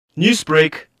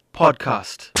Newsbreak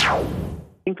Podcast.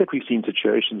 I think that we've seen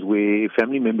situations where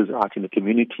family members out in the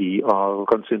community are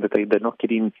concerned that they're not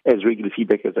getting as regular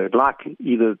feedback as they'd like.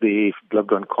 Either their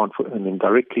loved one can't phone them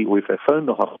directly, or if they phone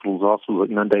the hospitals are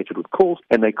inundated with calls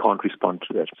and they can't respond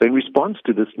to that. So in response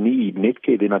to this need,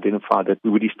 Netcare then identified that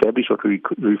we would establish what we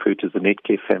refer to as the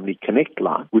Netcare Family Connect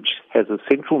line, which has a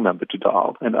central number to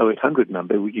dial, an 0800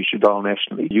 number you should dial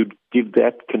nationally. You'd give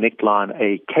that Connect line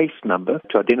a case number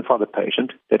to identify the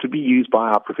patient. That would be used by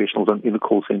our professionals in the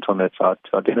call centre on that side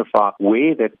to identify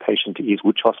where that patient is,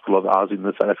 which hospital of ours in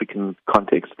the South African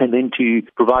context, and then to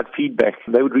provide feedback.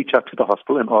 They would reach out to the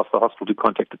hospital and ask the hospital to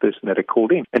contact the person that had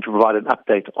called in and to provide an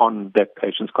update on that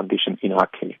patient's condition in our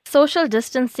care. Social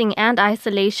distancing and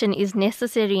isolation is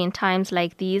necessary in times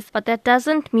like these, but that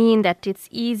doesn't mean that it's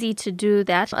easy to do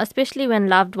that, especially when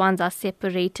loved ones are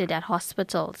separated at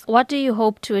hospitals. What do you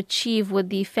hope to achieve with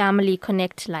the Family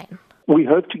Connect line? We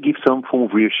hope to give some form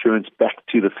of reassurance back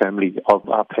to the family of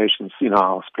our patients in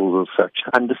our hospitals as such,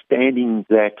 understanding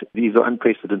that these are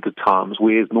unprecedented times,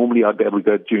 whereas normally I'd be able to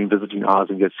go during visiting hours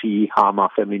and go see how my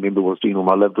family member was doing or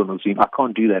my loved one was doing. I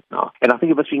can't do that now. And I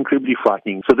think it must be incredibly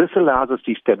frightening. So this allows us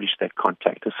to establish that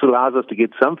contact. This allows us to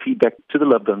get some feedback to the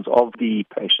loved ones of the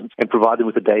patients and provide them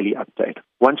with a daily update.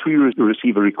 Once we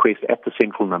receive a request at the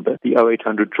central number, the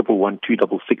 0800 111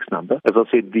 266 number, as I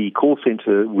said, the call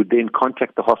centre would then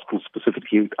contact the hospital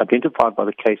specifically identified by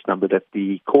the case number that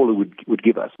the caller would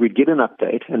give us. We'd get an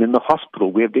update, and in the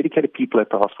hospital, we have dedicated people at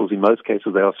the hospitals. In most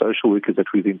cases, they are social workers that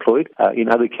we've employed. In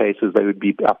other cases, they would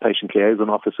be our patient liaison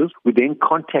officers. We then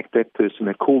contact that person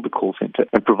that called the call centre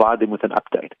and provide them with an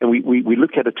update. And we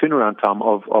look at a turnaround time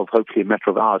of hopefully a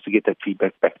matter of hours to get that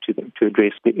feedback back to them to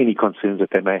address any concerns that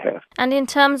they may have. And in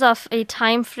terms of a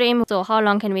time frame, so how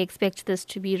long can we expect this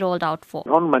to be rolled out for?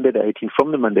 On Monday the 18th,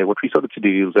 from the Monday, what we started to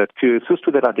do is that to assist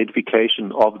with that identification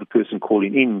of the person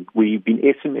calling in, we've been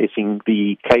SMSing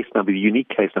the case number, the unique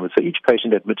case number. So each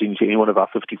patient admitted into any one of our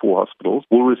 54 hospitals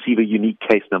will receive a unique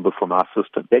case number from our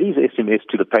system. That is SMS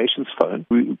to the patient's phone.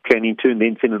 We can in turn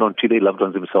then send it on to their loved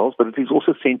ones themselves, but it is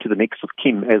also sent to the next of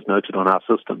kin as noted on our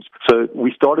systems. So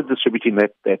we started distributing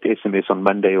that SMS on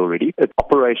Monday already. It's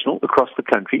operational across the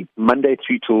country, Monday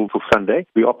through till Sunday.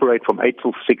 We operate from 8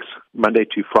 till 6, Monday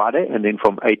to Friday, and then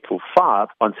from 8 till 5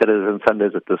 on Saturdays and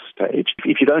Sundays at this stage.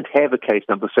 If you don't have a case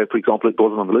number, so for example, it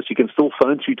wasn't on the list, you can still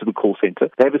phone through to the call centre.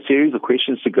 They have a series of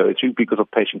questions to go through because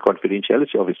of patient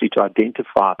confidentiality, obviously, to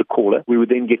identify the caller. We would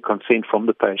then get consent from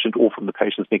the patient or from the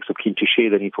patient's next of kin to share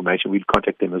that information. We'd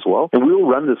contact them as well. And we will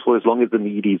run this for as long as the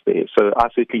need is there. So I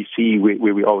certainly see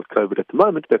where we are with COVID at the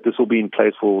moment, that this will be in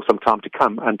place for some time to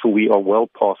come until we are well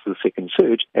past the second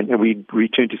surge and we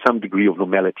return to some degree of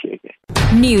normality again.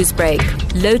 Newsbreak,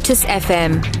 Lotus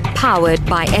FM, powered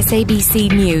by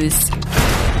SABC News.